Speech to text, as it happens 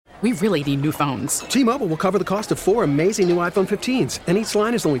We really need new phones. T-Mobile will cover the cost of 4 amazing new iPhone 15s, and each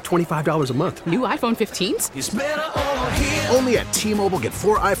line is only $25 a month. New iPhone 15s? It's better over here. Only at T-Mobile, get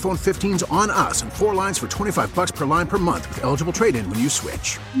 4 iPhone 15s on us and 4 lines for $25 per line per month with eligible trade-in when you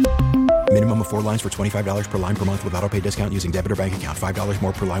switch. Minimum of 4 lines for $25 per line per month with autopay discount using debit or bank account. $5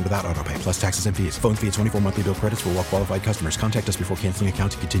 more per line without autopay, plus taxes and fees. Phone fee at 24 monthly bill credits for well-qualified customers. Contact us before canceling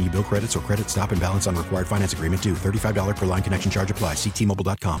account to continue bill credits or credit stop and balance on required finance agreement due. $35 per line connection charge applies. See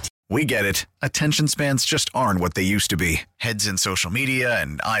T-Mobile.com. We get it. Attention spans just aren't what they used to be. Heads in social media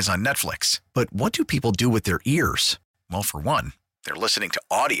and eyes on Netflix. But what do people do with their ears? Well, for one, they're listening to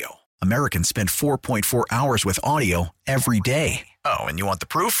audio. Americans spend 4.4 hours with audio every day. Oh, and you want the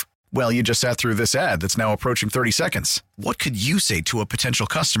proof? Well, you just sat through this ad that's now approaching 30 seconds. What could you say to a potential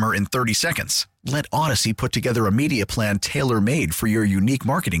customer in 30 seconds? Let Odyssey put together a media plan tailor-made for your unique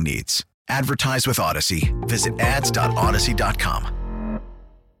marketing needs. Advertise with Odyssey. Visit ads.odyssey.com.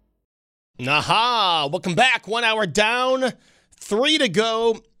 Aha! Welcome back. 1 hour down, 3 to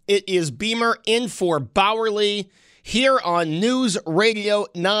go. It is Beamer in for Bowerly here on News Radio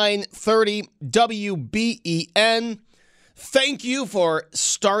 930 WBEN. Thank you for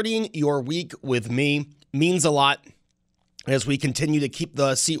starting your week with me. Means a lot as we continue to keep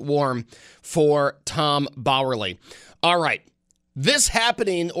the seat warm for Tom Bowerly. All right. This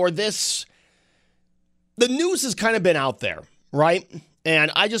happening, the news has kind of been out there, right?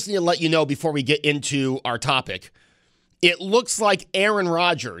 And I just need to let you know before we get into our topic, it looks like Aaron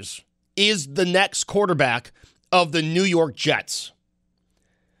Rodgers is the next quarterback of the New York Jets.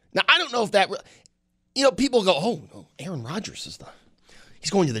 Now, I don't know if that, people go, oh, Aaron Rodgers he's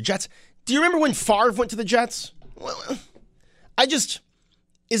going to the Jets. Do you remember when Favre went to the Jets? Well,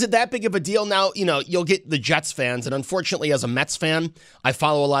 is it that big of a deal now? You'll get the Jets fans, and unfortunately, as a Mets fan, I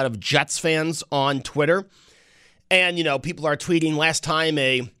follow a lot of Jets fans on Twitter. And, people are tweeting last time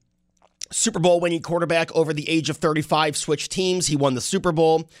a Super Bowl winning quarterback over the age of 35 switched teams. He won the Super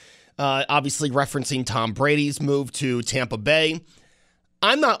Bowl, obviously referencing Tom Brady's move to Tampa Bay.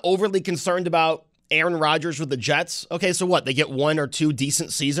 I'm not overly concerned about Aaron Rodgers with the Jets. Okay, so what? They get 1 or 2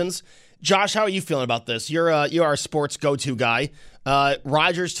 decent seasons. Josh, how are you feeling about this? You're our sports go-to guy.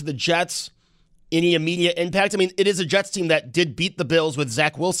 Rodgers to the Jets, any immediate impact? I mean, it is a Jets team that did beat the Bills with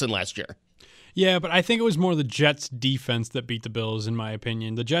Zach Wilson last year. Yeah, but I think it was more the Jets' defense that beat the Bills, in my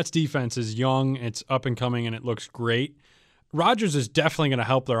opinion. The Jets' defense is young, it's up and coming, and it looks great. Rodgers is definitely going to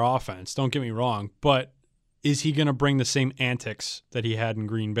help their offense, don't get me wrong, but is he going to bring the same antics that he had in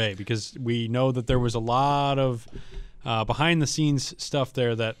Green Bay? Because we know that there was a lot of behind-the-scenes stuff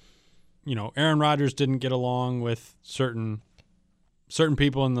there that, Aaron Rodgers didn't get along with certain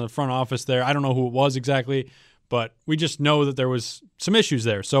people in the front office there. I don't know who it was exactly, but we just know that there was some issues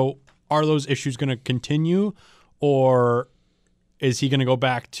there. So are those issues going to continue, or is he going to go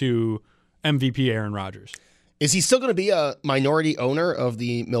back to MVP Aaron Rodgers? Is he still going to be a minority owner of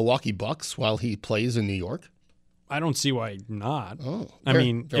the Milwaukee Bucks while he plays in New York? I don't see why not. Oh,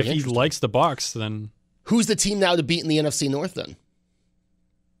 if he likes the Bucks, then who's the team now to beat in the NFC North then?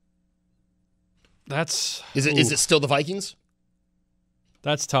 Is it still the Vikings?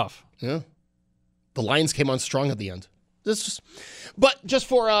 That's tough. Yeah. The Lions came on strong at the end. But just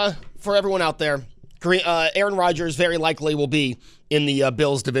for everyone out there, Aaron Rodgers very likely will be in the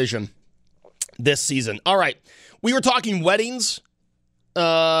Bills division this season. All right. We were talking weddings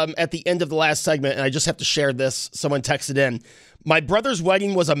at the end of the last segment, and I just have to share this. Someone texted in. My brother's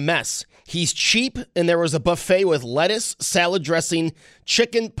wedding was a mess. He's cheap, and there was a buffet with lettuce, salad dressing,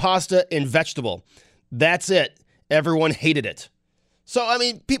 chicken, pasta, and vegetable. That's it. Everyone hated it. So,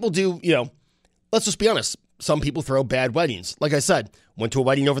 people do, let's just be honest. Some people throw bad weddings. Like I said, went to a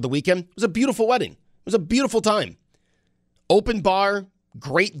wedding over the weekend. It was a beautiful wedding. It was a beautiful time. Open bar,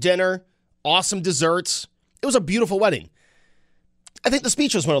 great dinner, awesome desserts. It was a beautiful wedding. I think the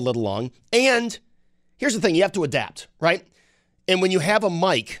speeches went a little long. And here's the thing. You have to adapt, right? And when you have a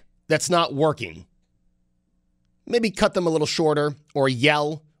mic that's not working, maybe cut them a little shorter or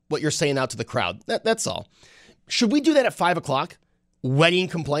yell what you're saying out to the crowd. That's all. Should we do that at 5 o'clock? Wedding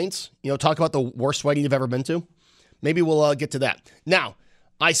complaints, talk about the worst wedding you've ever been to. Maybe we'll get to that. Now,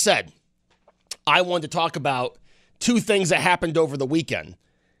 I said I wanted to talk about 2 things that happened over the weekend.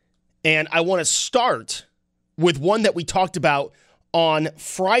 And I want to start with one that we talked about on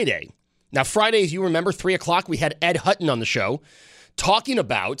Friday. Now, Friday, as you remember, 3 o'clock, we had Ed Hutton on the show talking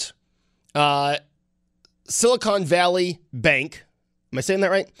about Silicon Valley Bank. Am I saying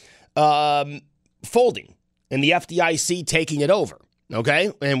that right? Folding and the FDIC taking it over.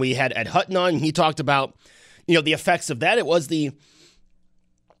 Okay, and we had Ed Hutton on. And he talked about, the effects of that. It was the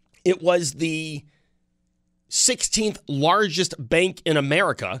 16th largest bank in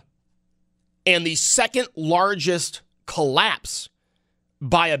America and the second largest collapse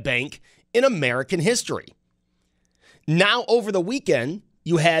by a bank in American history. Now, over the weekend,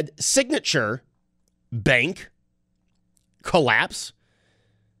 you had Signature Bank collapse.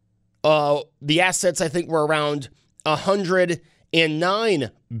 The assets, I think, were around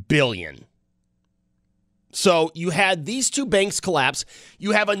 $109 billion. So you had these two banks collapse.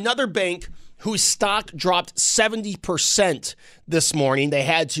 You have another bank whose stock dropped 70% this morning. They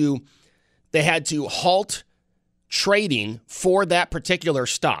had to halt trading for that particular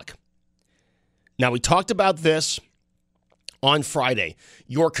stock. Now, we talked about this on Friday.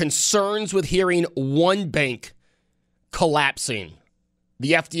 Your concerns with hearing one bank collapsing,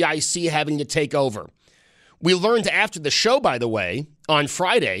 the FDIC having to take over. We learned after the show, by the way, on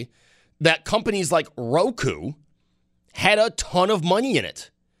Friday, that companies like Roku had a ton of money in it.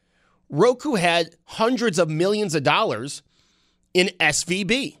 Roku had hundreds of millions of dollars in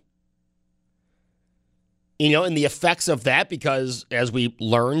SVB. And the effects of that, because as we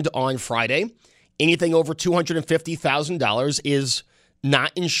learned on Friday, anything over $250,000 is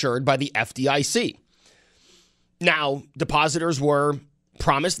not insured by the FDIC. Now, depositors were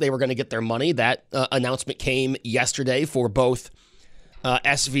promised they were going to get their money. That announcement came yesterday for both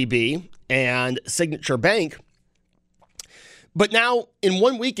SVB and Signature Bank. But now, in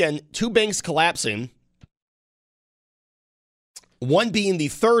one weekend, two banks collapsing, one being the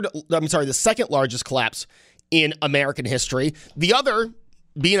second largest collapse in American history, the other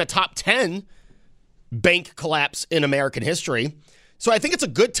being a top 10 bank collapse in American history. So I think it's a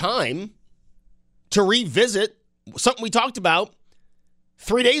good time to revisit something we talked about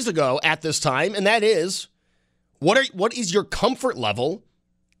 3 days ago at this time, and that is, what is your comfort level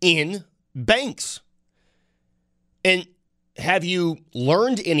in banks? And have you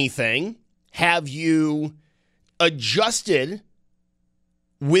learned anything? Have you adjusted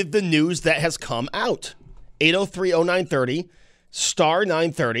with the news that has come out? 803-0930, star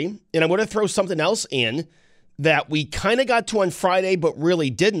 930. And I'm going to throw something else in that we kind of got to on Friday, but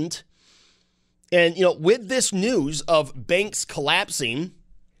really didn't. And, with this news of banks collapsing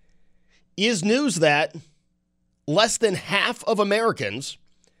is news that less than half of Americans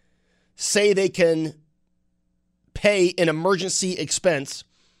say they can pay an emergency expense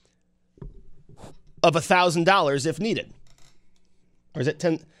of $1,000 if needed. Or is it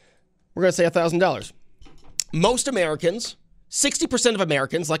 10? We're going to say $1,000. Most Americans, 60% of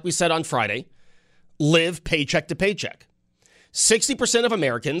Americans, like we said on Friday, live paycheck to paycheck. 60% of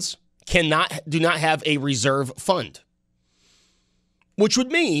Americans do not have a reserve fund, which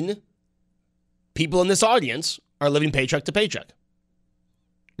would mean people in this audience are living paycheck to paycheck,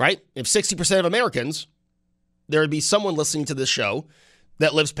 right? If 60% of Americans, there would be someone listening to this show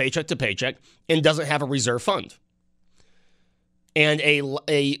that lives paycheck to paycheck and doesn't have a reserve fund. And an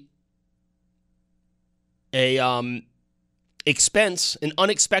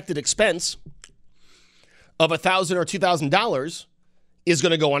unexpected expense of $1,000 or $2,000 is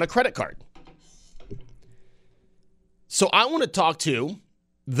going to go on a credit card. So I want to talk to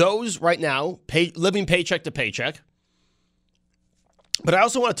those right now living paycheck to paycheck, but I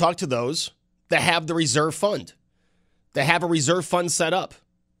also want to talk to those that have the reserve fund, that have a reserve fund set up,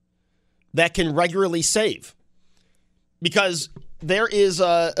 that can regularly save. Because there is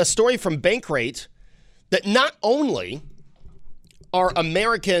a story from Bankrate that not only are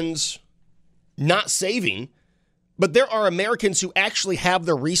Americans not saving, but there are Americans who actually have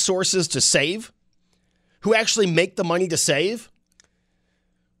the resources to save, who actually make the money to save,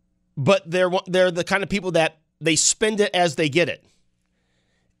 but they're the kind of people that they spend it as they get it.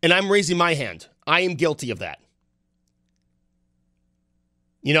 And I'm raising my hand. I am guilty of that.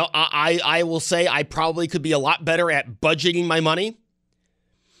 I will say I probably could be a lot better at budgeting my money.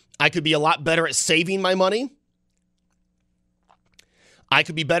 I could be a lot better at saving my money. I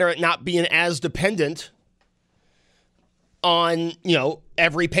could be better at not being as dependent on,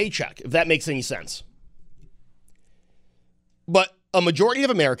 every paycheck, if that makes any sense. But a majority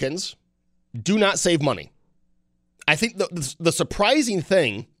of Americans do not save money. I think the surprising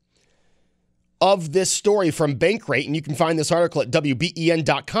thing of this story from Bankrate, and you can find this article at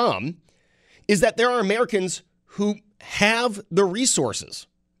WBEN.com, is that there are Americans who have the resources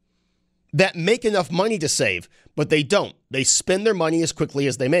that make enough money to save, but they don't. They spend their money as quickly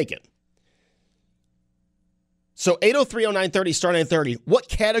as they make it. So 803-0930, star 930, what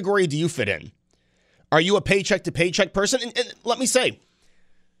category do you fit in? Are you a paycheck-to-paycheck person? And let me say,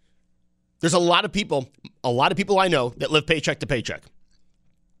 there's a lot of people I know that live paycheck to paycheck,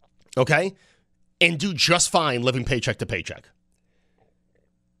 okay? And do just fine living paycheck to paycheck.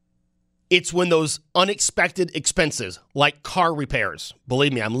 It's when those unexpected expenses, like car repairs,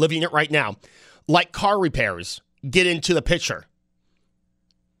 believe me, I'm living it right now, like car repairs, get into the picture.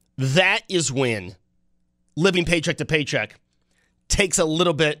 That is when living paycheck to paycheck takes a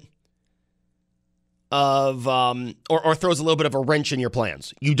little bit of, or throws a little bit of a wrench in your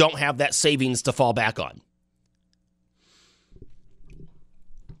plans. You don't have that savings to fall back on.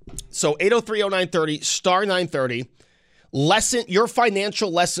 So 803-0930, star 930. Your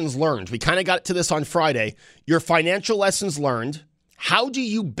financial lessons learned. We kind of got to this on Friday. Your financial lessons learned. How do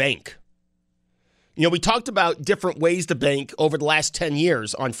you bank? You know, we talked about different ways to bank over the last 10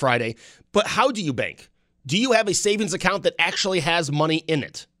 years on Friday, but how do you bank? Do you have a savings account that actually has money in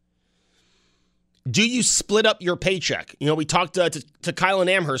it? Do you split up your paycheck? You know, we talked to Kyle and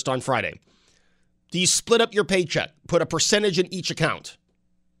Amherst on Friday. Do you split up your paycheck? Put a percentage in each account?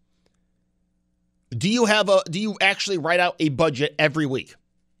 Do you actually write out a budget every week?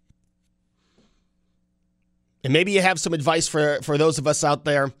 And maybe you have some advice for those of us out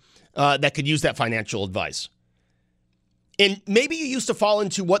there that could use that financial advice. And maybe you used to fall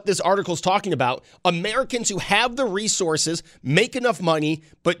into what this article is talking about. Americans who have the resources, make enough money,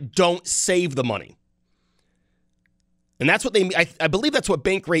 but don't save the money. And that's what I believe that's what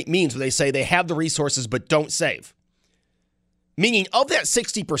Bankrate means when they say they have the resources, but don't save. Meaning of that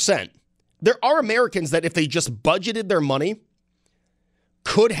 60%, there are Americans that if they just budgeted their money,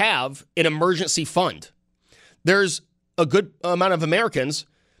 could have an emergency fund. There's a good amount of Americans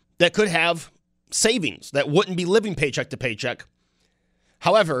that could have savings that wouldn't be living paycheck to paycheck.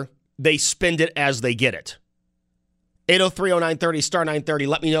 However, they spend it as they get it. 803-0930, star 930.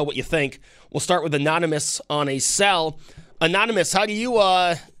 Let me know what you think. We'll start with Anonymous on a cell. Anonymous, how do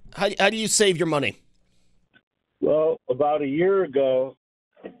you save your money? Well, about a year ago,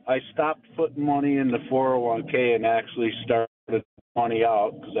 I stopped putting money in the 401k and actually started money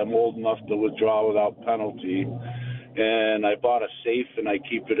out because I'm old enough to withdraw without penalty. And I bought a safe and I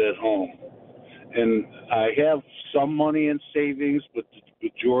keep it at home. And I have some money in savings, but the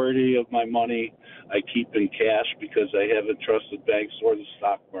majority of my money I keep in cash because I haven't trusted banks or the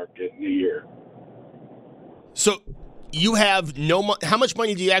stock market in a year. So you have how much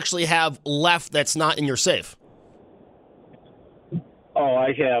money do you actually have left that's not in your safe? Oh,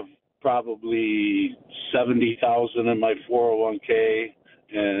 I have probably $70,000 in my 401k,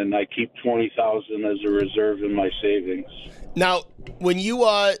 and I keep $20,000 as a reserve in my savings. Now, when you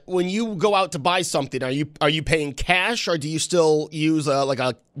go out to buy something, are you paying cash or do you still use like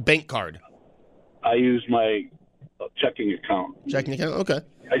a bank card? I use my checking account. Checking account, okay.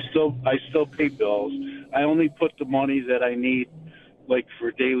 I still pay bills. I only put the money that I need, like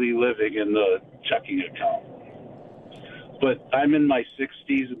for daily living, in the checking account. But I'm in my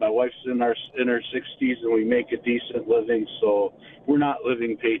 60s, and my wife's in her 60s, and we make a decent living, so we're not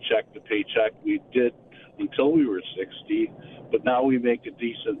living paycheck to paycheck. We did until we were 60, but now we make a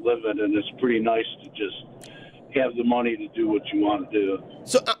decent living, and it's pretty nice to just have the money to do what you want to do.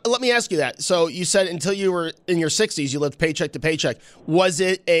 So let me ask you that. So you said until you were in your 60s, you lived paycheck to paycheck. Was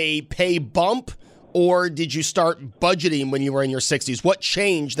it a pay bump, or did you start budgeting when you were in your 60s? What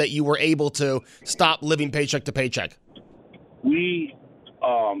changed that you were able to stop living paycheck to paycheck? We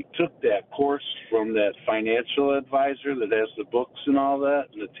took that course from that financial advisor that has the books and all that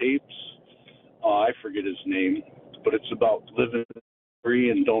and the tapes. I forget his name, but it's about living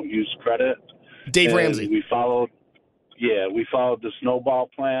free and don't use credit. Dave Ramsey. We followed the snowball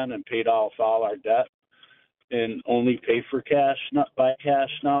plan and paid off all our debt and only pay for cash, not buy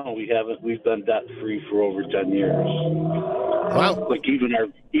cash now. We've been debt free for over 10 years. Wow. Like even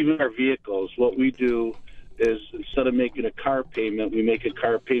our vehicles, what we do is instead of making a car payment, we make a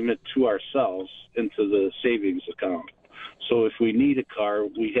car payment to ourselves into the savings account. So if we need a car,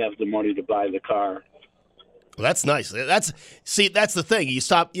 we have the money to buy the car. Well, that's nice. That's the thing. You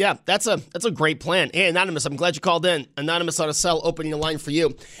stop. Yeah, that's a great plan. Hey, Anonymous, I'm glad you called in. Anonymous on a cell, opening a line for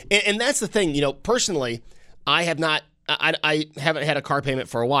you. And that's the thing. You know, personally, I haven't had a car payment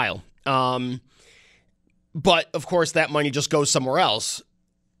for a while. But of course, that money just goes somewhere else.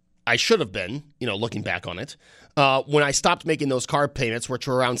 I should have been, looking back on it, when I stopped making those car payments, which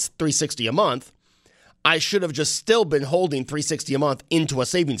were around $360 a month, I should have just still been holding $360 a month into a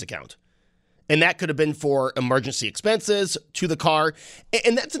savings account. And that could have been for emergency expenses to the car.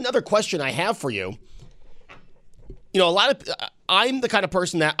 And that's another question I have for you. I'm the kind of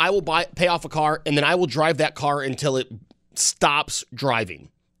person that I will pay off a car and then I will drive that car until it stops driving,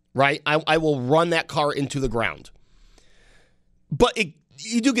 right? I will run that car into the ground. But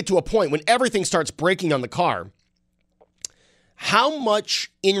you do get to a point when everything starts breaking on the car. How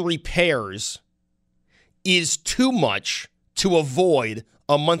much in repairs is too much to avoid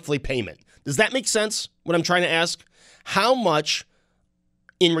a monthly payment. Does that make sense, what I'm trying to ask? How much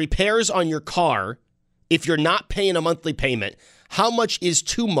in repairs on your car, if you're not paying a monthly payment, how much is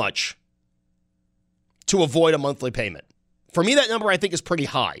too much to avoid a monthly payment? For me, that number I think is pretty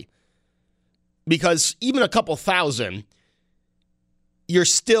high, because even a couple thousand, you're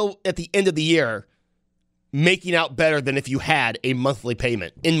still at the end of the year making out better than if you had a monthly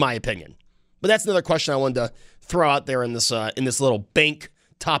payment, in my opinion. But that's another question I wanted to throw out there in this little bank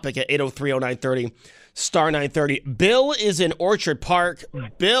topic at 803-0930, star 930. Bill is in Orchard Park.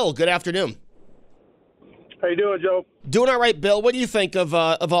 Bill, good afternoon. How you doing, Joe? Doing all right, Bill. What do you think of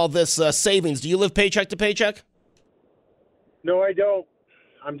all this savings? Do you live paycheck to paycheck? No, I don't.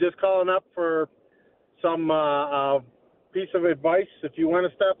 I'm just calling up for some piece of advice. If you want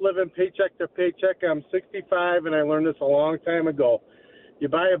to stop living paycheck to paycheck, I'm 65, and I learned this a long time ago. You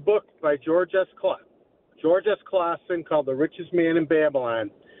buy a book by George S. Clason called The Richest Man in Babylon.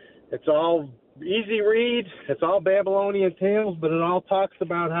 It's all easy read. It's all Babylonian tales, but it all talks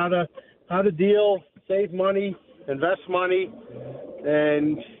about how to deal, save money, invest money,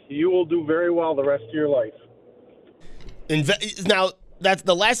 and you will do very well the rest of your life. Now, that's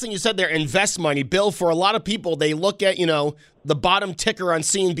the last thing you said there, invest money. Bill, for a lot of people, they look at, the bottom ticker on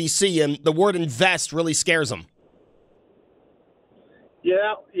CNBC, and the word invest really scares them.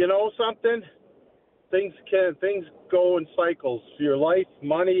 Yeah, you know something? Things go in cycles. Your life,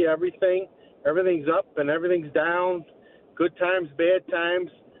 money, everything's up and everything's down. Good times, bad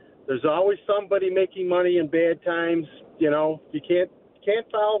times. There's always somebody making money in bad times. You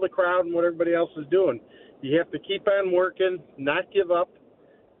can't follow the crowd and what everybody else is doing. You have to keep on working, not give up,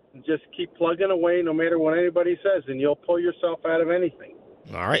 and just keep plugging away no matter what anybody says, and you'll pull yourself out of anything.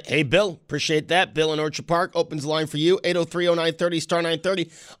 All right. Hey, Bill, appreciate that. Bill in Orchard Park opens the line for you, 803-0930, star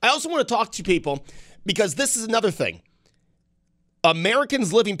 930. I also want to talk to people because this is another thing.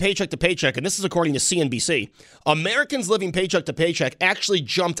 Americans living paycheck to paycheck, and this is according to CNBC, Americans living paycheck to paycheck actually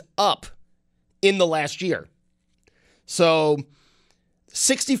jumped up in the last year. So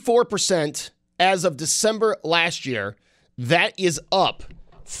 64% as of December last year, that is up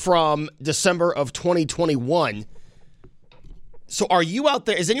from December of 2021. So are you out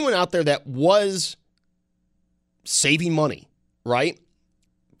there, is anyone out there that was saving money, right?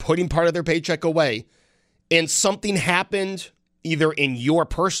 Putting part of their paycheck away, and something happened either in your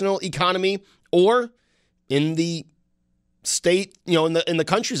personal economy or in the state, in the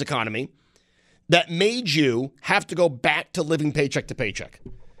country's economy that made you have to go back to living paycheck to paycheck?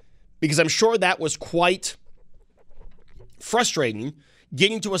 Because I'm sure that was quite frustrating,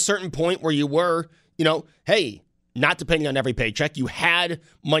 getting to a certain point where you were, hey, not depending on every paycheck, you had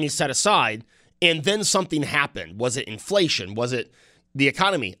money set aside, and then something happened. Was it inflation? Was it the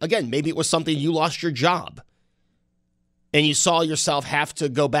economy? Again, maybe it was something, you lost your job, and you saw yourself have to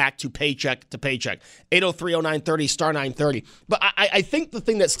go back to paycheck to paycheck. 803-0930, star 930. But I think the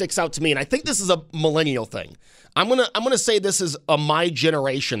thing that sticks out to me, and I think this is a millennial thing, I'm gonna say this is a my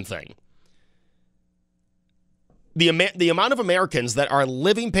generation thing. The amount of Americans that are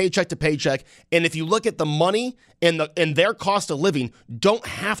living paycheck to paycheck, and if you look at the money and their cost of living, don't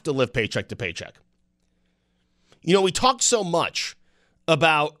have to live paycheck to paycheck. We talk so much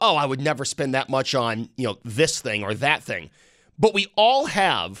about, I would never spend that much on, this thing or that thing. But we all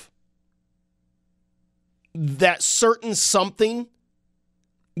have that certain something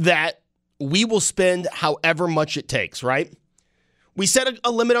that we will spend however much it takes, right? We set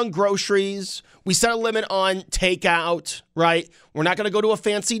a limit on groceries. We set a limit on takeout, right? We're not going to go to a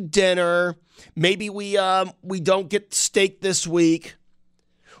fancy dinner. Maybe we don't get steak this week.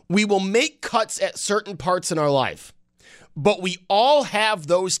 We will make cuts at certain parts in our life. But we all have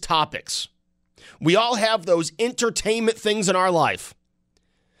those topics. We all have those entertainment things in our life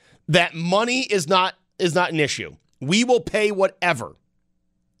that money is not an issue. We will pay whatever.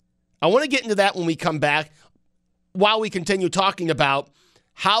 I want to get into that when we come back, while we continue talking about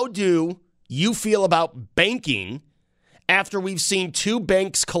how do you feel about banking after we've seen 2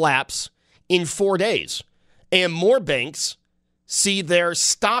 banks collapse in 4 days and more banks see their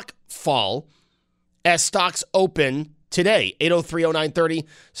stock fall as stocks open today. 803-0930,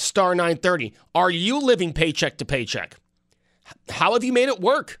 star 930. Are you living paycheck to paycheck? How have you made it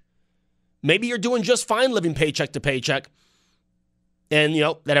work? Maybe you're doing just fine living paycheck to paycheck, and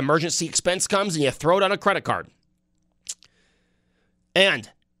that emergency expense comes and you throw it on a credit card. And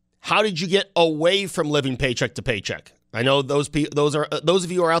how did you get away from living paycheck to paycheck? I know those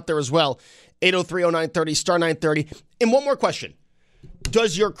of you are out there as well. 803-0930, star 930. And one more question.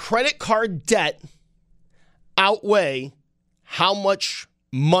 Does your credit card debt outweigh how much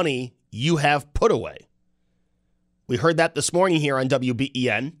money you have put away? We heard that this morning here on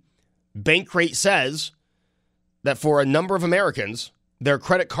WBEN. Bankrate says that for a number of Americans, their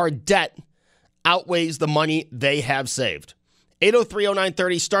credit card debt outweighs the money they have saved.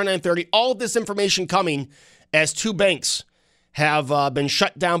 803-0930, star 930, all of this information coming as two banks have been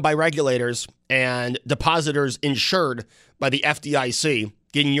shut down by regulators and depositors insured by the FDIC.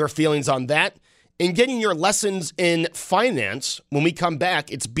 Getting your feelings on that and getting your lessons in finance. When we come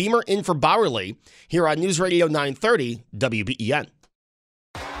back, it's Beamer in for Bowerly here on News Radio 930 WBEN.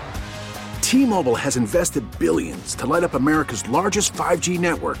 T-Mobile has invested billions to light up America's largest 5G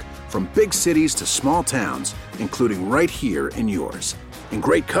network, from big cities to small towns, including right here in yours. And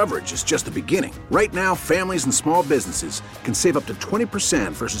great coverage is just the beginning. Right now, families and small businesses can save up to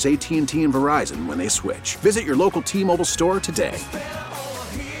 20% versus AT&T and Verizon when they switch. Visit your local T-Mobile store today.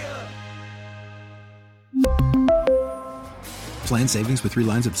 Plan savings with 3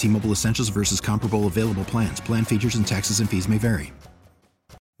 lines of T-Mobile Essentials versus comparable available plans. Plan features and taxes and fees may vary.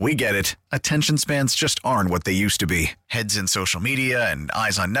 We get it. Attention spans just aren't what they used to be. Heads in social media and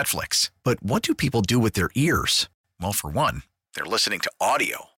eyes on Netflix. But what do people do with their ears? Well, for one, they're listening to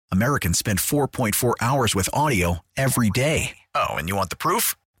audio. Americans spend 4.4 hours with audio every day. Oh, and you want the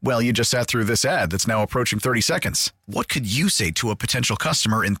proof? Well, you just sat through this ad that's now approaching 30 seconds. What could you say to a potential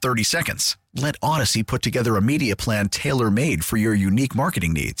customer in 30 seconds? Let Odyssey put together a media plan tailor-made for your unique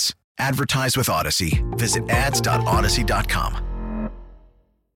marketing needs. Advertise with Odyssey. Visit ads.odyssey.com.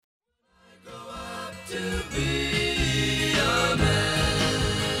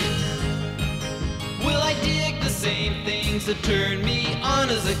 Will I dig the same things that turned me on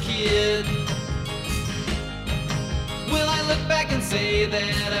as a kid? Will I look back and say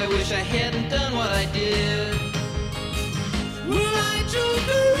that I wish I hadn't done what I did? Will I joke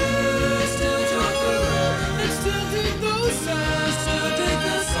around, still joke around, and still take those signs, still take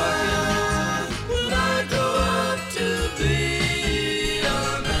the signs? Will I go up to be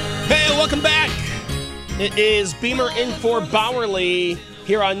a man? Hey, welcome back. It is Beamer in for Bowerly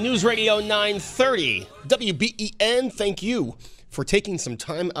here on News Radio 930 WBEN. Thank you for taking some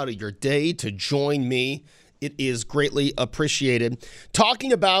time out of your day to join me. It is greatly appreciated.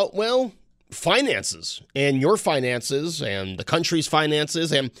 Talking about, well, finances and your finances and the country's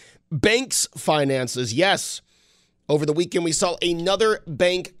finances and banks' finances. Yes, over the weekend we saw another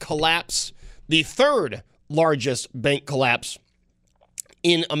bank collapse, the third largest bank collapse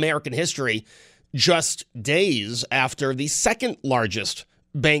in American history, just days after the second largest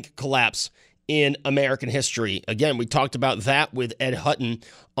bank collapse in American history. Again, we talked about that with Ed Hutton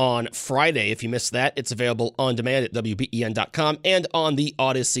on Friday. If you missed that, it's available on demand at WBEN.com and on the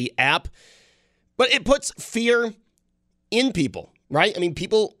Odyssey app. But it puts fear in people, right? I mean,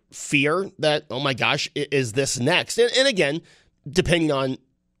 people fear that, oh my gosh, is this next? And again, depending on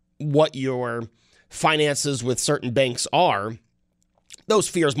what your finances with certain banks are, those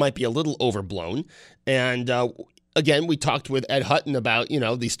fears might be a little overblown. And again, we talked with Ed Hutton about,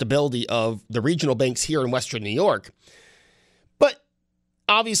 the stability of the regional banks here in Western New York. But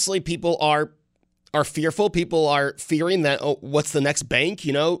obviously people are fearful. People are fearing that, what's the next bank?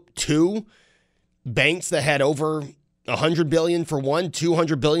 2 banks that had over $100 billion for one,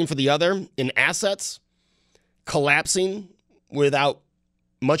 $200 billion for the other in assets collapsing without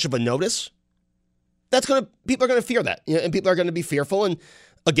much of a notice. People are going to fear that, and people are going to be fearful. And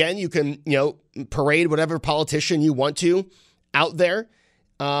again, you can, parade whatever politician you want to out there.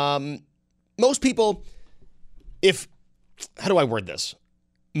 Most people, how do I word this?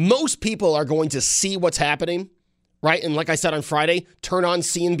 Most people are going to see what's happening, right? And like I said on Friday, turn on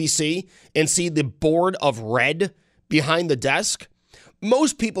CNBC and see the board of red behind the desk.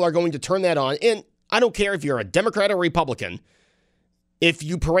 Most people are going to turn that on. And I don't care if you're a Democrat or Republican. If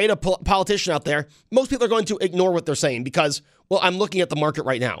you parade a politician out there, most people are going to ignore what they're saying because, well, I'm looking at the market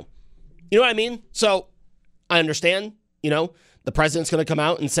right now. You know what I mean? So I understand, the president's going to come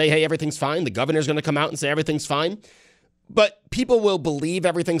out and say, hey, everything's fine. The governor's going to come out and say everything's fine. But people will believe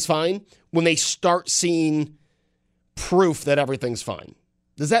everything's fine when they start seeing proof that everything's fine.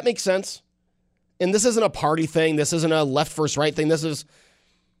 Does that make sense? And this isn't a party thing. This isn't a left versus right thing. This is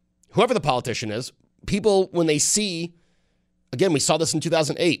whoever the politician is. People, when they see, again, we saw this in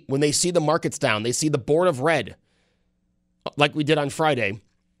 2008, when they see the markets down, they see the board of red, like we did on Friday,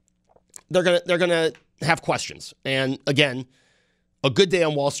 they're gonna have questions. And again, a good day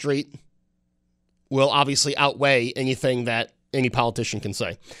on Wall Street will obviously outweigh anything that any politician can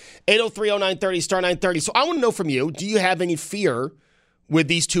say. 803-0930, star 930. So I want to know from you, do you have any fear with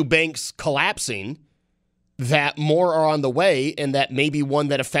these two banks collapsing that more are on the way and that maybe one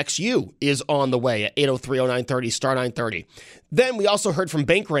that affects you is on the way at 803-0930, star 930? Then we also heard from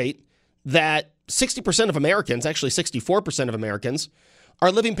Bankrate that 60% of Americans, actually 64% of Americans,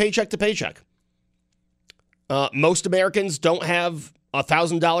 are living paycheck to paycheck. Most Americans don't have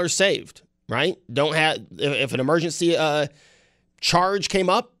 $1,000 saved, right? Don't have, if an emergency charge came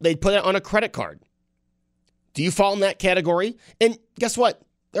up, they'd put it on a credit card. Do you fall in that category? And guess what?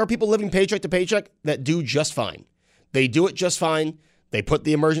 There are people living paycheck to paycheck that do just fine. They do it just fine. They put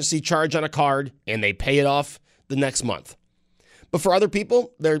the emergency charge on a card and they pay it off the next month. But for other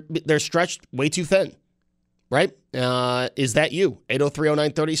people, they're stretched way too thin, right? Is that you?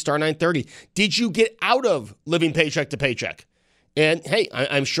 8030930 star 930. Did you get out of living paycheck to paycheck? And hey,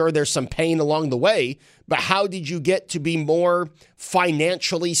 I'm sure there's some pain along the way, but how did you get to be more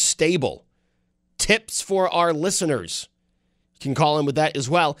financially stable? Tips for our listeners. You can call in with that as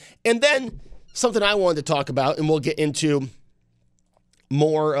well. And then something I wanted to talk about, and we'll get into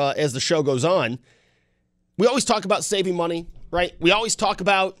more as the show goes on. We always talk about saving money, right? We always talk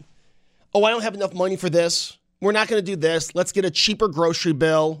about, oh, I don't have enough money for this. We're not going to do this. Let's get a cheaper grocery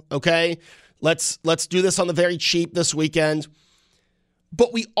bill, okay? Let's do this on the very cheap this weekend.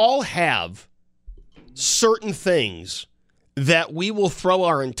 But we all have certain things that we will throw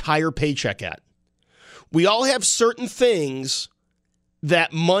our entire paycheck at. We all have certain things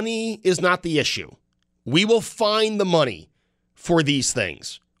that money is not the issue. We will find the money for these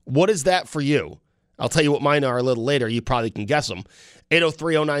things. What is that for you? I'll tell you what mine are a little later. You probably can guess them.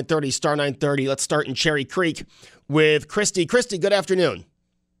 8030930 star 930. Let's start in Cherry Creek with Christy. Christy, good afternoon.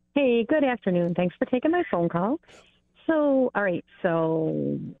 Hey, good afternoon. Thanks for taking my phone call. So, all right,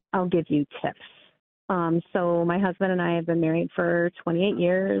 so I'll give you tips. So my husband and I have been married for 28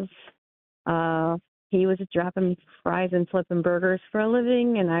 years. He was dropping fries and flipping burgers for a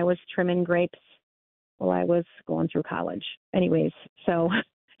living, and I was trimming grapes while I was going through college. Anyways, so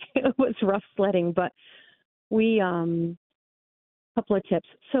it was rough sledding, but we, couple of tips.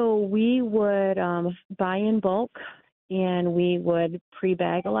 So we would buy in bulk, and we would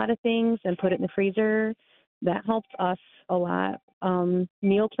pre-bag a lot of things and put it in the freezer. That helped us a lot.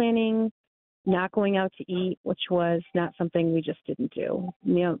 Meal planning, not going out to eat, which was not something we just didn't do.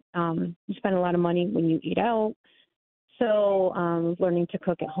 You spend a lot of money when you eat out. So learning to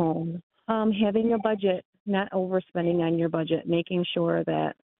cook at home. Having a budget, not overspending on your budget, making sure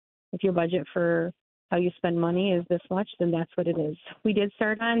that if your budget for how you spend money is this much, then that's what it is. We did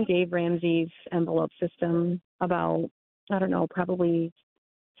start on Dave Ramsey's envelope system about, I don't know, probably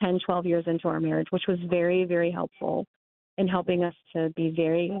 10, 12 years into our marriage, which was very, very helpful in helping us to be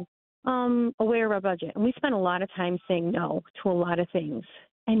very aware of our budget. And we spent a lot of time saying no to a lot of things.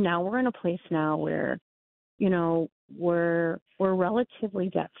 And now we're in a place now where, you know, we're relatively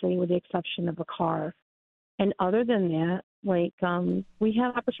debt-free with the exception of a car. And other than that, like we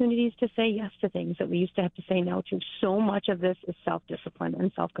have opportunities to say yes to things that we used to have to say no to. So much of this is self-discipline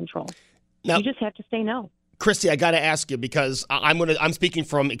and self-control. Now, you just have to say no. Christy, I got to ask you because I'm speaking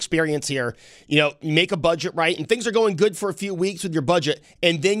from experience here. You know, you make a budget, right? And things are going good for a few weeks with your budget.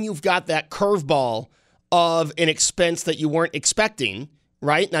 And then you've got that curveball of an expense that you weren't expecting,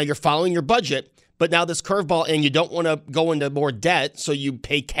 right? Now you're following your budget, but now this curveball and you don't want to go into more debt. So you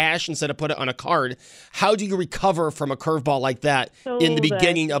pay cash instead of put it on a card. How do you recover from a curveball like that in the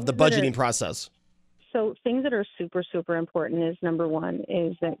beginning of the budgeting process? So things that are super, super important is, number one,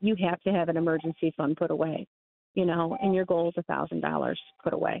 is that you have to have an emergency fund put away, you know, and your goal is $1,000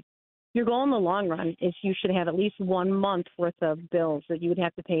 put away. Your goal in the long run is you should have at least 1 month worth of bills that you would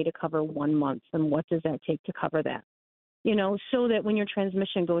have to pay to cover 1 month. And what does that take to cover that? You know, so that when your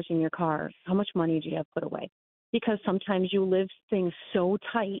transmission goes in your car, how much money do you have put away? Because sometimes you live things so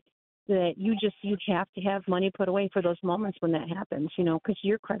tight that you have to have money put away for those moments when that happens, you know, because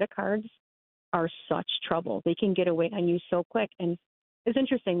your credit cards are such trouble. They can get away on you so quick. And it's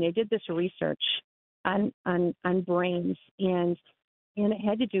interesting. They did this research on brains, and it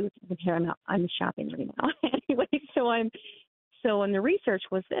had to do with here. I'm shopping right now. Anyway, and the research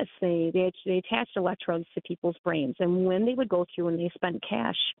was this: they attached electrodes to people's brains, and when they would go through and they spent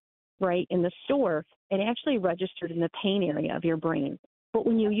cash right in the store, it actually registered in the pain area of your brain. But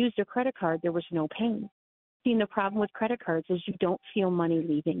when you used a credit card, there was no pain. See, the problem with credit cards is you don't feel money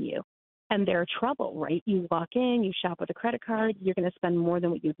leaving you. And they're trouble, right? You walk in, you shop with a credit card, you're going to spend more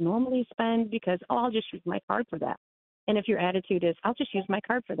than what you'd normally spend because, I'll just use my card for that. And if your attitude is, I'll just use my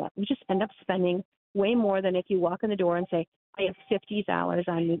card for that, you just end up spending way more than if you walk in the door and say, I have $50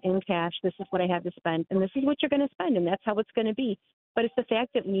 on me in cash, this is what I have to spend, and this is what you're going to spend, and that's how it's going to be. But it's the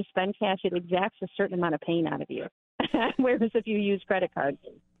fact that when you spend cash, it exacts a certain amount of pain out of you. Whereas if you use credit cards,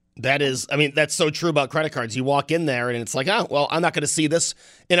 That is, I mean, that's so true about credit cards. You walk in there and it's like, oh, well, I'm not going to see this.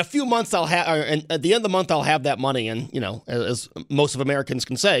 In a few months, I'll have, and at the end of the month, I'll have that money. And, you know, as most of Americans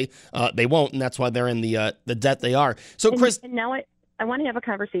can say, they won't. And that's why they're in the debt they are. So, Chris. And now I want to have a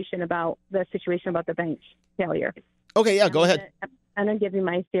conversation about the situation about the bank failure. Okay, yeah, go ahead. I'm going to give you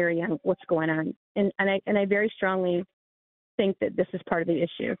my theory on what's going on. And I very strongly think that this is part of the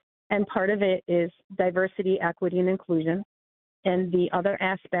issue. And part of it is diversity, equity, and inclusion. And the other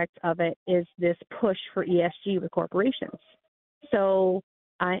aspect of it is this push for ESG with corporations. So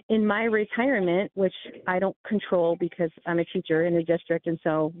in my retirement, which I don't control because I'm a teacher in a district, and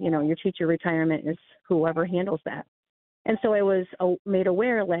so, you know, your teacher retirement is whoever handles that. And so I was made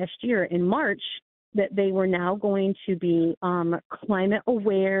aware last year in March that they were now going to be climate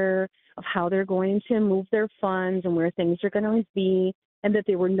aware of how they're going to move their funds and where things are going to be, and that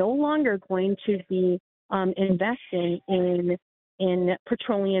they were no longer going to be investing in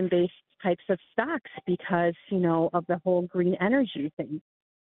petroleum-based types of stocks because, you know, of the whole green energy thing.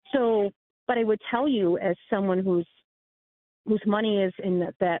 So, but I would tell you, as someone whose money is in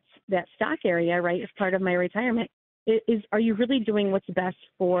that stock area, right, as part of my retirement, are you really doing what's best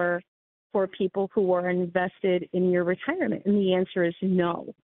for people who are invested in your retirement? And the answer is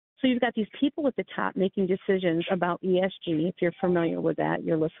no. So you've got these people at the top making decisions about ESG. If you're familiar with that,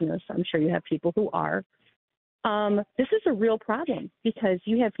 your listeners, I'm sure you have people who are. This is a real problem because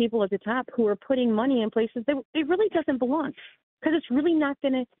you have people at the top who are putting money in places that it really doesn't belong, because it's really not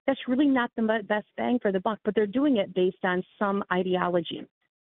that's really not the best bang for the buck, but they're doing it based on some ideology.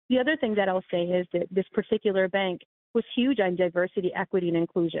 The other thing that I'll say is that this particular bank was huge on diversity, equity, and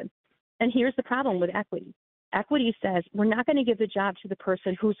inclusion. And here's the problem with equity. Equity says we're not going to give the job to the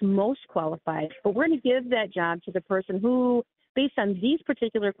person who's most qualified, but we're going to give that job to the person who, based on these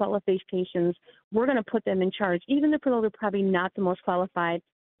particular qualifications, we're going to put them in charge, even if they're probably not the most qualified.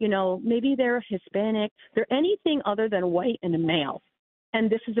 You know, maybe they're Hispanic, they're anything other than white and a male. And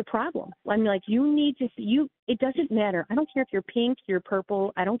this is a problem. I'm like, it doesn't matter. I don't care if you're pink, you're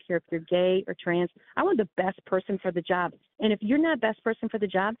purple. I don't care if you're gay or trans. I want the best person for the job. And if you're not best person for the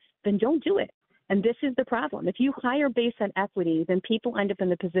job, then don't do it. And this is the problem. If you hire based on equity, then people end up in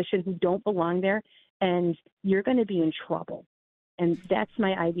the position who don't belong there, and you're going to be in trouble. And that's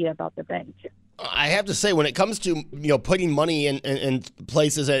my idea about the bank. I have to say, when it comes to, you know, putting money in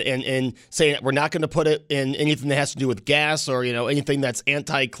places and saying we're not going to put it in anything that has to do with gas or, you know, anything that's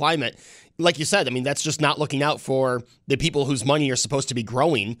anti-climate, like you said, I mean, that's just not looking out for the people whose money are supposed to be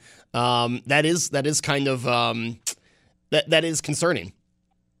growing. That is kind of that is concerning.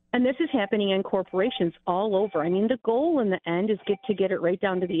 And this is happening in corporations all over. I mean, the goal in the end is to get it right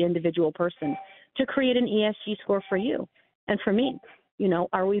down to the individual person, to create an ESG score for you and for me. You know,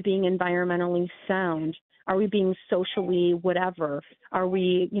 are we being environmentally sound? Are we being socially whatever? Are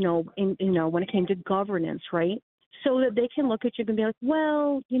we, when it came to governance, right? So that they can look at you and be like,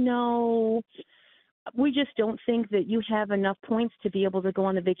 well, you know, we just don't think that you have enough points to be able to go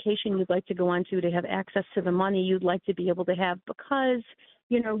on the vacation you'd like to go on to have access to the money you'd like to be able to have because,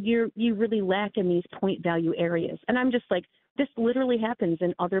 you know, you really lack in these point value areas. And I'm just like, this literally happens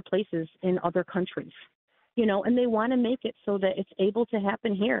in other places in other countries. You know, and they want to make it so that it's able to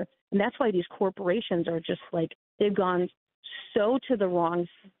happen here. And that's why these corporations are just like, they've gone so to the wrong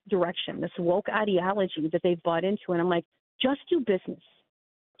direction, this woke ideology that they've bought into. And I'm like, just do business.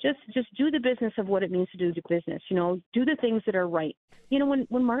 Just do the business of what it means to do the business. You know, do the things that are right. You know,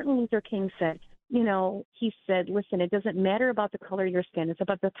 when Martin Luther King said, you know, he said, listen, it doesn't matter about the color of your skin. It's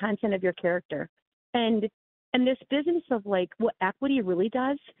about the content of your character. And this business of like what equity really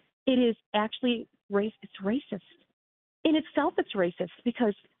does, it is actually it's racist. In itself, it's racist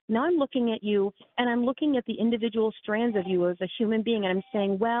because now I'm looking at you and I'm looking at the individual strands of you as a human being, and I'm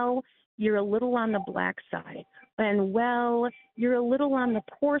saying, well, you're a little on the black side, and well, you're a little on the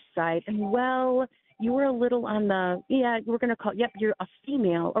poor side, and well, you're a little on the, we're going to call, you're a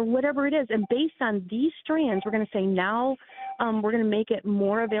female or whatever it is. And based on these strands, we're going to say now we're going to make it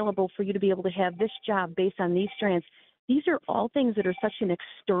more available for you to be able to have this job based on these strands. These are all things that are such an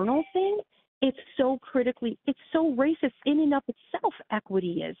external thing. It's so racist in and of itself,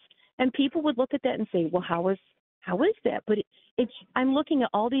 equity is. And people would look at that and say, well, how is that? But I'm looking at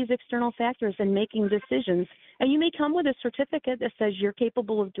all these external factors and making decisions. And you may come with a certificate that says you're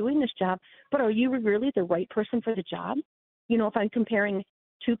capable of doing this job, but are you really the right person for the job? You know, if I'm comparing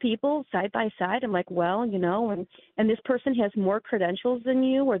two people side by side, I'm like, well, you know, and this person has more credentials than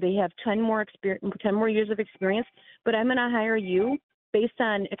you, or they have 10 more years of experience, but I'm going to hire you based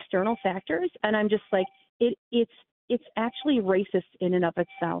on external factors. And I'm just like, it's actually racist in and of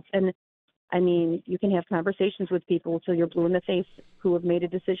itself. And I mean, you can have conversations with people until you're blue in the face who have made a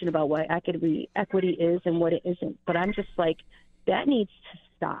decision about what equity is and what it isn't. But I'm just like, that needs to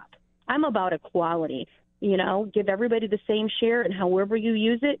stop. I'm about equality. You know, give everybody the same share, and however you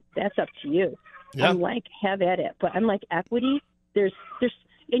use it, that's up to you. Yeah. I'm like, have at it. But I'm like, equity, there's,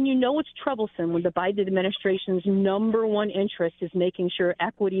 and you know it's troublesome when the Biden administration's number one interest is making sure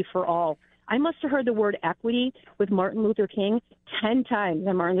equity for all. I must have heard the word equity with Martin Luther King 10 times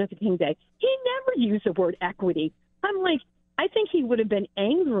on Martin Luther King Day. He never used the word equity. I'm like, I think he would have been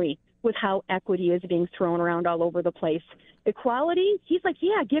angry with how equity is being thrown around all over the place. Equality, he's like,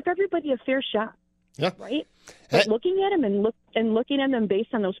 yeah, give everybody a fair shot. Yeah. Right? But looking at him and looking at them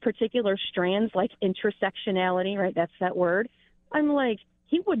based on those particular strands like intersectionality, right? That's that word. I'm like,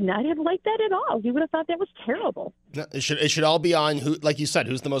 he would not have liked that at all. He would have thought that was terrible. It should all be on who, like you said,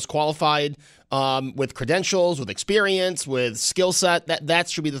 who's the most qualified, with credentials, with experience, with skill set. That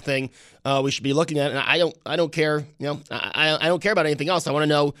should be the thing we should be looking at. And I don't care. You know, I don't care about anything else. I want to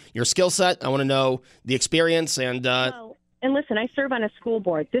know your skill set. I want to know the experience. And and listen, I serve on a school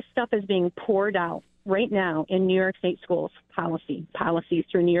board. This stuff is being poured out right now in New York State schools, policies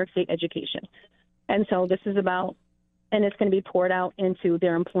through New York State education. And so this is about. And it's going to be poured out into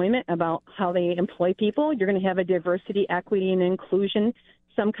their employment about how they employ people. You're going to have a diversity, equity, and inclusion,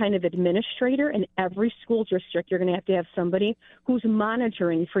 some kind of administrator in every school district. You're going to have somebody who's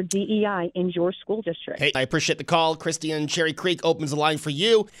monitoring for DEI in your school district. Hey, I appreciate the call. Christy in Cherry Creek opens the line for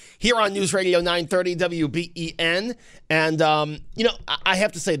you here on News Radio 930 WBEN. And, you know, I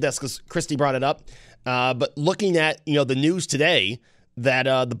have to say this because Christy brought it up. But looking at, you know, the news today, that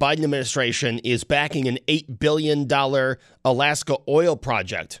the Biden administration is backing an $8 billion Alaska oil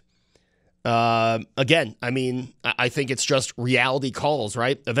project. Again, I mean, I think it's just reality calls,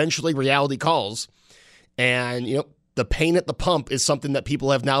 right? Eventually reality calls. And, you know, the pain at the pump is something that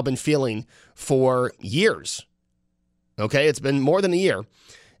people have now been feeling for years. Okay? It's been more than a year.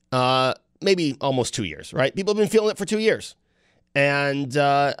 Maybe almost 2 years, right? People have been feeling it for 2 years. And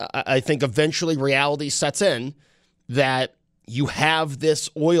I think eventually reality sets in that you have this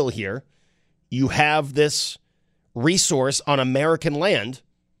oil here. You have this resource on American land.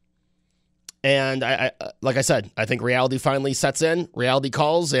 And I like I said, I think reality finally sets in, reality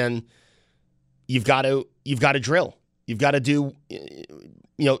calls, and you've got to drill. You've got to do, you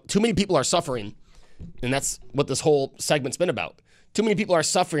know, too many people are suffering. And that's what this whole segment's been about. Too many people are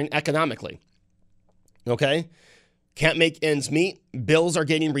suffering economically. Okay? Can't make ends meet. Bills are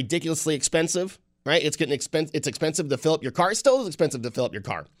getting ridiculously expensive. Right? It's expensive to fill up your car. It still is expensive to fill up your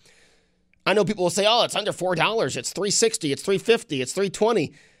car. I know people will say, oh, it's under $4. It's $3.60. It's $3.50. It's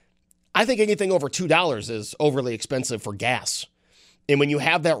 $3.20. I think anything over $2 is overly expensive for gas. And when you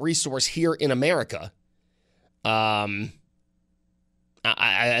have that resource here in America, I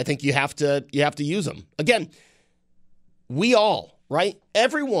think you have to use them. Again, we all, right?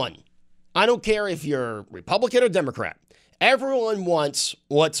 Everyone. I don't care if you're Republican or Democrat. Everyone wants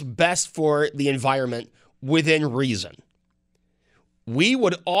what's best for the environment within reason. We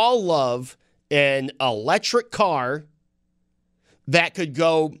would all love an electric car that could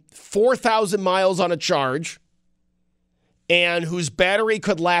go 4,000 miles on a charge and whose battery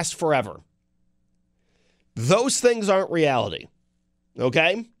could last forever. Those things aren't reality,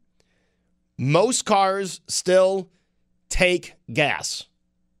 okay? Most cars still take gas.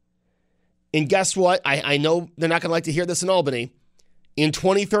 And guess what? I know they're not going to like to hear this in Albany. In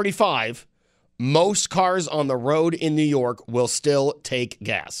 2035, most cars on the road in New York will still take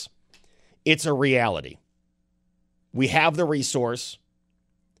gas. It's a reality. We have the resource.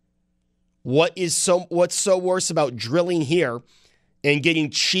 What's so worse about drilling here and getting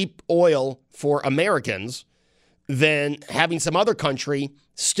cheap oil for Americans than having some other country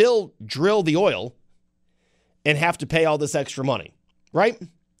still drill the oil and have to pay all this extra money, right?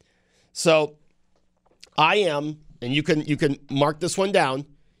 So I am, and you can mark this one down.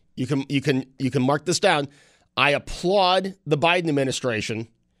 You can mark this down. I applaud the Biden administration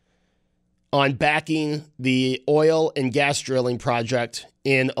on backing the oil and gas drilling project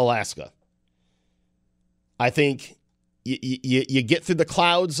in Alaska. I think you get through the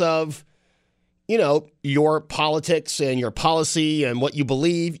clouds of, you know, your politics and your policy and what you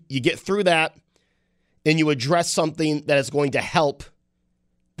believe. You get through that and you address something that is going to help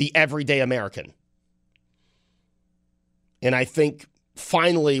the everyday American. And I think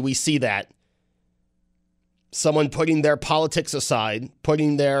finally we see that. Someone putting their politics aside,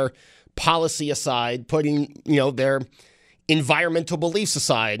 putting their policy aside, putting, you know, their environmental beliefs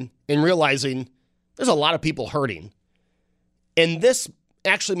aside, and realizing there's a lot of people hurting. And this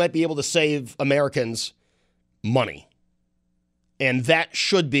actually might be able to save Americans money. And that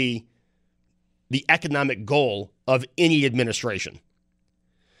should be the economic goal of any administration.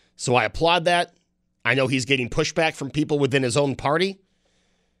 So I applaud that. I know he's getting pushback from people within his own party,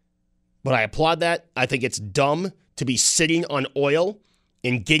 but I applaud that. I think it's dumb to be sitting on oil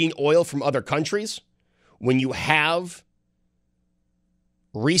and getting oil from other countries when you have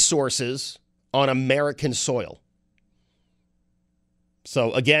resources on American soil.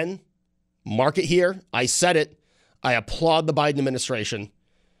 So again, mark it here. I said it. I applaud the Biden administration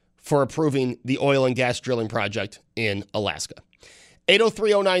for approving the oil and gas drilling project in Alaska.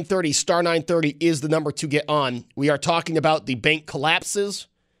 803-0930, star 930 is the number to get on. We are talking about the bank collapses.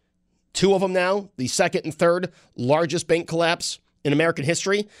 2 of them now, the second and third largest bank collapse in American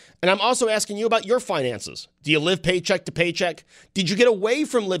history. And I'm also asking you about your finances. Do you live paycheck to paycheck? Did you get away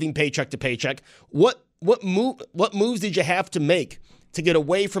from living paycheck to paycheck? What moves did you have to make to get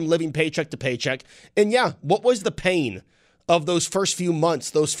away from living paycheck to paycheck? And yeah, what was the pain of those first few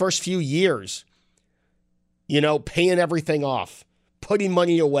months, those first few years? You know, paying everything off, putting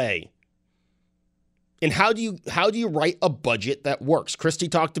money away. And how do you write a budget that works? Christy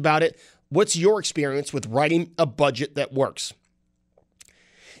talked about it. What's your experience with writing a budget that works?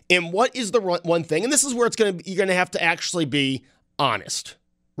 And what is the one thing? And this is where you're going to have to actually be honest,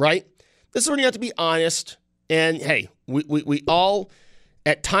 right? This is where you have to be honest. And hey, we all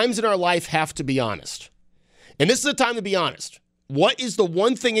at times in our life have to be honest. And this is the time to be honest. What is the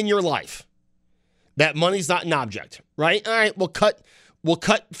one thing in your life that money's not an object, right? All right, we'll cut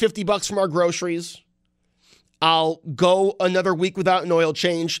 $50 from our groceries. I'll go another week without an oil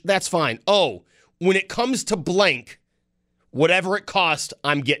change. That's fine. Oh, when it comes to blank, whatever it costs,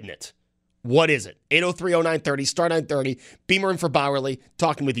 I'm getting it. What is it? 803-0930, star 930, Beamer in for Bowerly,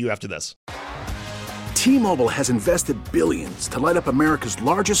 talking with you after this. T-Mobile has invested billions to light up America's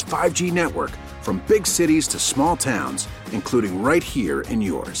largest 5G network, from big cities to small towns, including right here in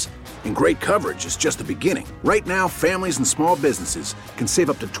yours. And great coverage is just the beginning. Right now, families and small businesses can save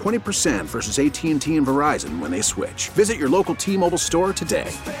up to 20% versus AT&T and Verizon when they switch. Visit your local T-Mobile store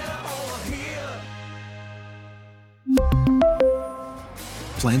today.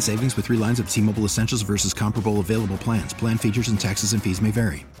 Plan savings with 3 lines of T-Mobile Essentials versus comparable available plans. Plan features and taxes and fees may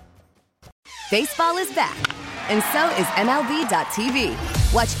vary. Baseball is back, and so is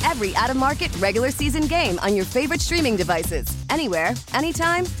MLB.tv. Watch every out-of-market regular season game on your favorite streaming devices, anywhere,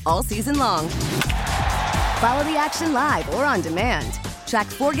 anytime, all season long. Follow the action live or on demand. Track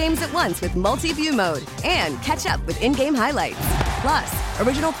 4 games at once with multi-view mode and catch up with in-game highlights. Plus,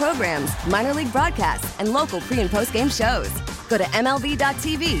 original programs, minor league broadcasts, and local pre- and post-game shows. Go to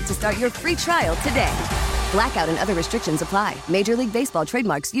MLB.tv to start your free trial today. Blackout and other restrictions apply. Major League Baseball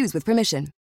trademarks used with permission.